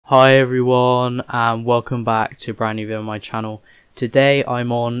Hi everyone and welcome back to a brand new video on my channel. Today I'm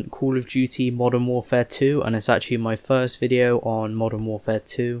on Call of Duty Modern Warfare 2 and it's actually my first video on Modern Warfare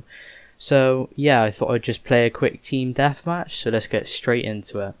 2. So yeah, I thought I'd just play a quick team deathmatch, so let's get straight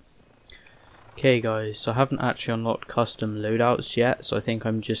into it. Okay guys, so I haven't actually unlocked custom loadouts yet, so I think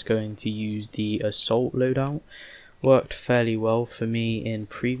I'm just going to use the assault loadout. Worked fairly well for me in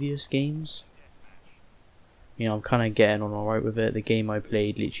previous games. You know, I'm kind of getting on alright with it. The game I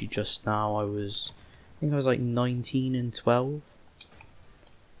played literally just now, I think I was like 19 and 12.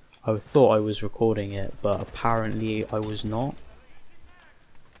 I thought I was recording it, but apparently I was not.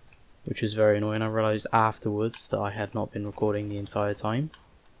 Which was very annoying. I realised afterwards that I had not been recording the entire time.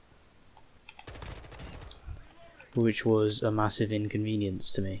 Which was a massive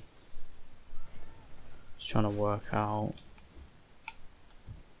inconvenience to me. Just trying to work out.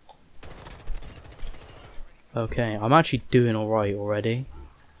 Okay, I'm actually doing alright already.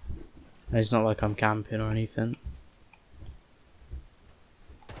 It's not like I'm camping or anything.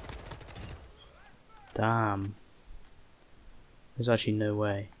 Damn. There's actually no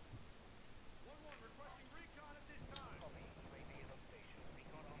way.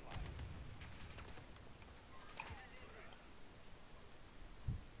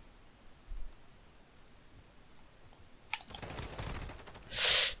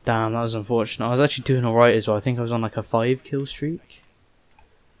 Damn, that was unfortunate. I was actually doing alright as well. I think I was on like a 5 kill streak.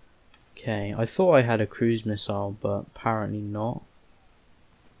 Okay, I thought I had a cruise missile, but apparently not.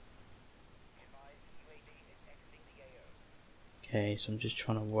 Okay, so I'm just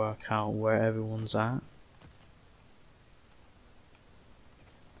trying to work out where everyone's at.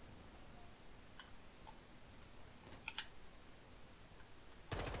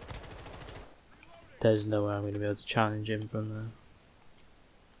 There's no way I'm going to be able to challenge him from there.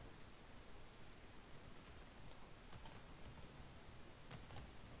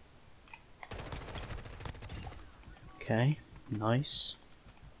 Okay, nice.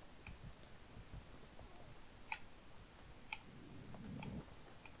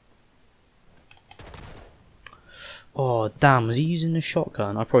 Oh damn, was he using the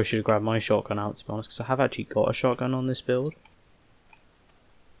shotgun? I probably should have grabbed my shotgun out, to be honest, because I have actually got a shotgun on this build.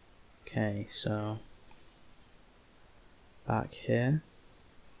 Okay, so back here.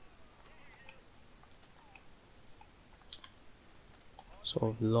 Sort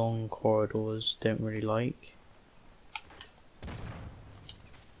of long corridors, don't really like.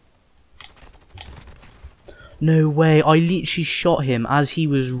 No way, I literally shot him as he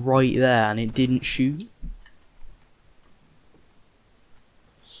was right there and it didn't shoot.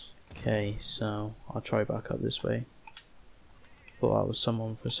 Okay, so I'll try back up this way. Thought that was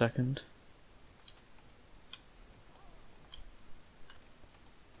someone for a second.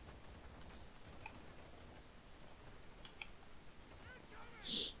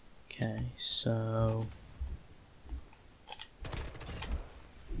 Okay, so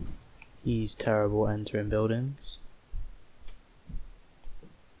he's terrible at entering buildings.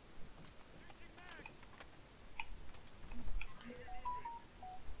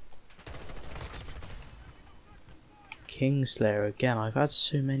 Kingslayer again. I've had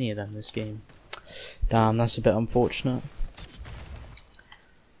so many of them this game. Damn, that's a bit unfortunate.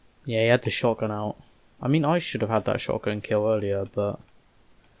 Yeah, he had the shotgun out. I mean, I should have had that shotgun kill earlier, but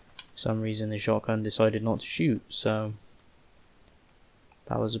for some reason the shotgun decided not to shoot, so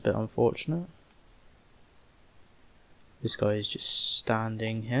that was a bit unfortunate. This guy is just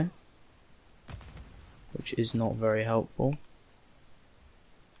standing here, which is not very helpful.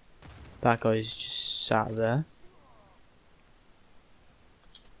 That guy's just sat there.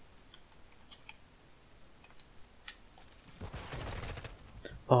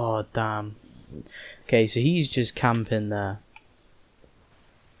 Oh damn. Okay, so he's just camping there.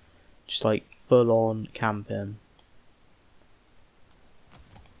 Just like full on camping.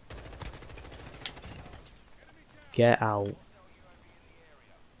 Get out.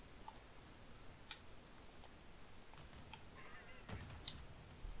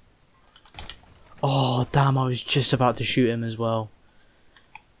 Oh damn, I was just about to shoot him as well.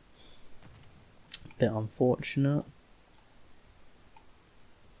 Bit unfortunate.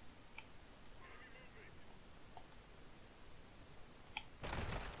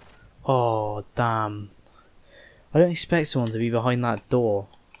 Oh damn. I don't expect someone to be behind that door.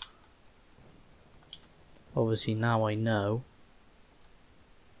 Obviously now I know.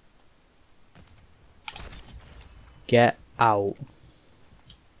 Get out.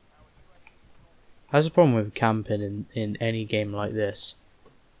 That's the problem with camping in any game like this.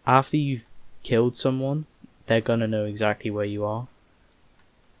 After you've killed someone, they're gonna know exactly where you are.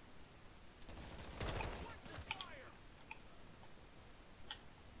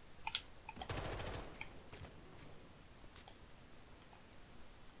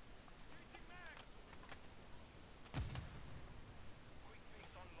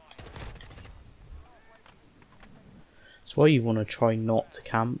 That's why you want to try not to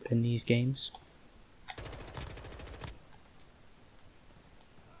camp in these games.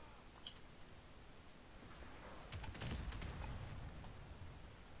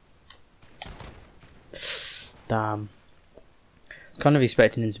 Damn. Kind of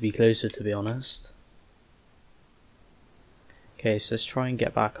expecting him to be closer, to be honest. Okay, so let's try and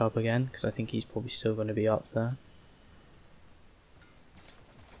get back up again, because I think he's probably still going to be up there.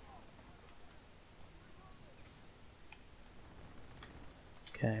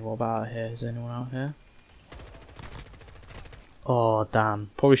 Okay, what about out here? Is anyone out here? Oh, damn.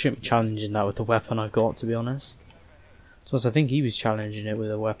 Probably shouldn't be challenging that with the weapon I've got, to be honest. So I think he was challenging it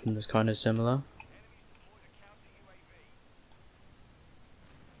with a weapon that's kind of similar.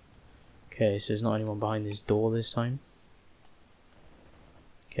 Okay, so there's not anyone behind this door this time.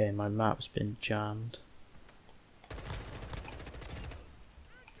 Okay, my map's been jammed.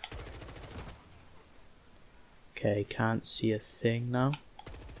 Okay, can't see a thing now.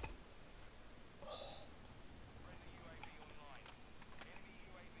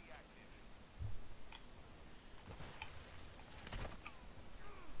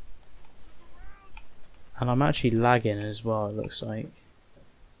 And I'm actually lagging as well, it looks like.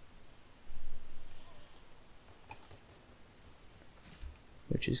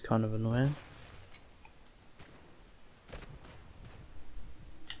 Which is kind of annoying.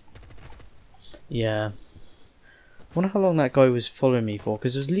 Yeah. I wonder how long that guy was following me for,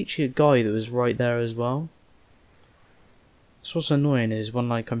 because there was literally a guy that was right there as well. So what's annoying is when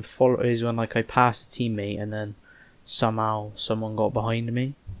like I pass a teammate and then somehow someone got behind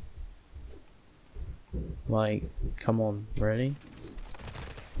me. Like, come on, really?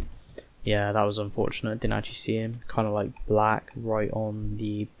 Yeah, that was unfortunate. Didn't actually see him. Kind of like black right on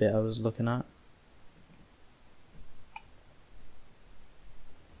the bit I was looking at.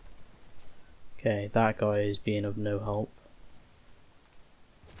 Okay, that guy is being of no help.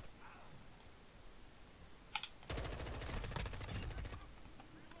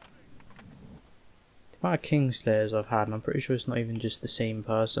 The amount of Kingslayers I've had, and I'm pretty sure it's not even just the same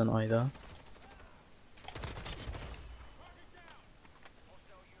person either.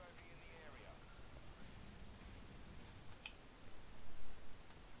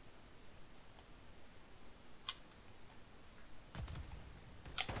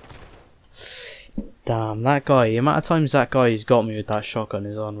 Damn, that guy, the amount of times that guy's got me with that shotgun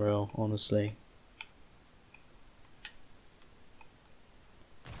is unreal, honestly.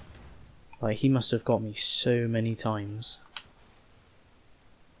 Like, he must have got me so many times.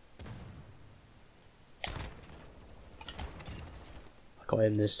 I got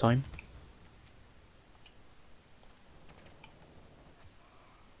him this time.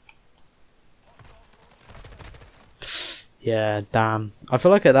 Yeah, damn. I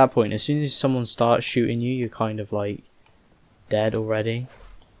feel like at that point, as soon as someone starts shooting you, you're kind of like dead already.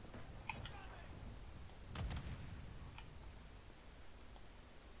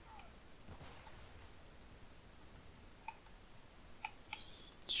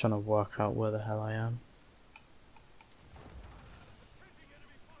 Just trying to work out where the hell I am.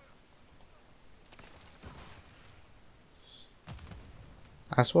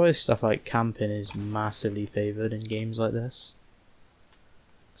 That's why stuff like camping is massively favoured in games like this.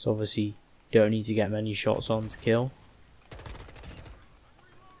 So obviously you don't need to get many shots on to kill.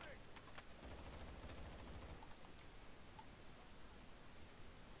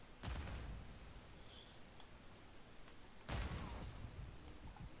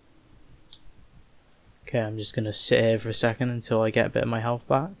 Okay, I'm just gonna sit here for a second until I get a bit of my health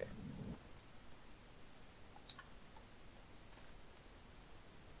back.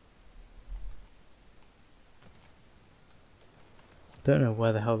 Don't know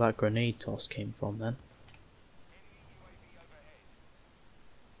where the hell that grenade toss came from then.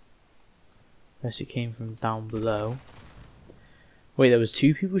 Unless it came from down below. Wait, there was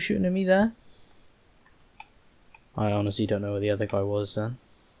two people shooting at me there? I honestly don't know where the other guy was then.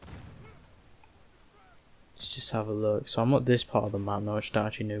 Let's just have a look. So I'm at this part of the map now, I don't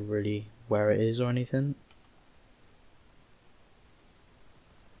actually know really where it is or anything.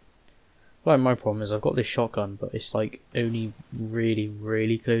 Like, my problem is I've got this shotgun, but it's like only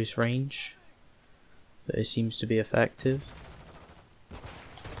really close range. But it seems to be effective.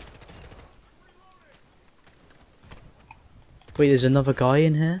 Wait, there's another guy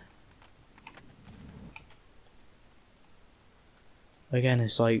in here? Again,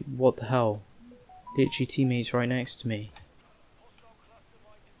 it's like, what the hell? Literally teammates right next to me.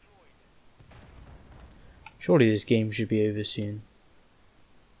 Surely this game should be over soon.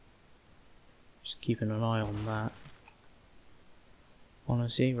 Just keeping an eye on that.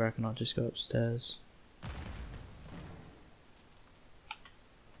 Honestly, reckon I'll just go upstairs.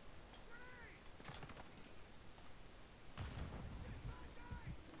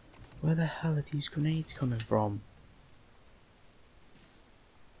 Where the hell are these grenades coming from?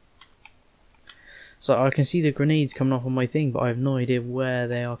 So I can see the grenades coming off on my thing, but I have no idea where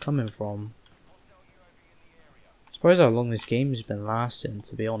they are coming from. Surprised how long this game has been lasting,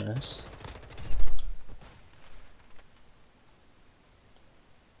 to be honest.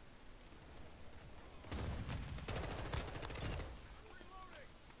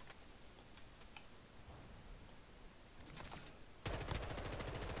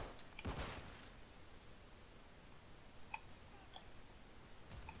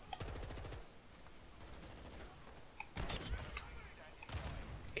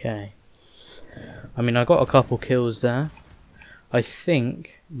 Okay. I mean, I got a couple kills there. I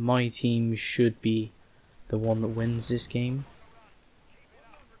think my team should be the one that wins this game.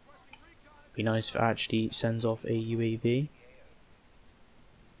 Be nice if it actually sends off a UAV.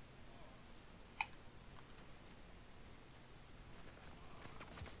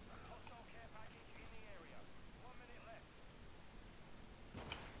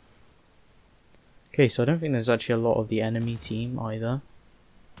 Okay, so I don't think there's actually a lot of the enemy team either.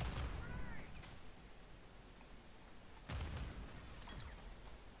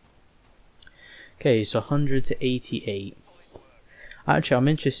 Okay, so 100 to 88. Actually, I'm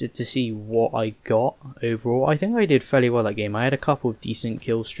interested to see what I got overall. I think I did fairly well that game. I had a couple of decent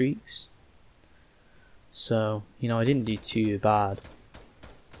kill streaks. So, you know, I didn't do too bad.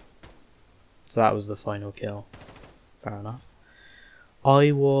 So that was the final kill. Fair enough.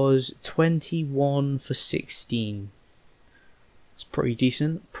 I was 21 for 16. It's pretty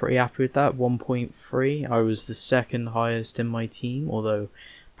decent. Pretty happy with that. 1.3. I was the second highest in my team, although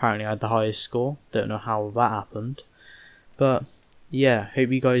apparently I had the highest score. Don't know how that happened. But yeah,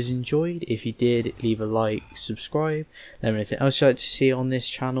 hope you guys enjoyed. If you did, leave a like, subscribe. Let me know anything else you'd like to see on this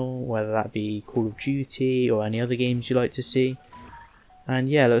channel, whether that be Call of Duty or any other games you'd like to see. And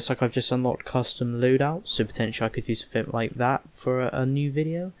yeah, looks like I've just unlocked custom loadouts, so potentially I could do something like that for a new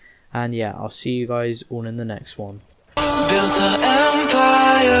video. And yeah, I'll see you guys all in the next one. Built an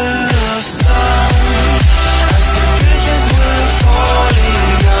empire of sound.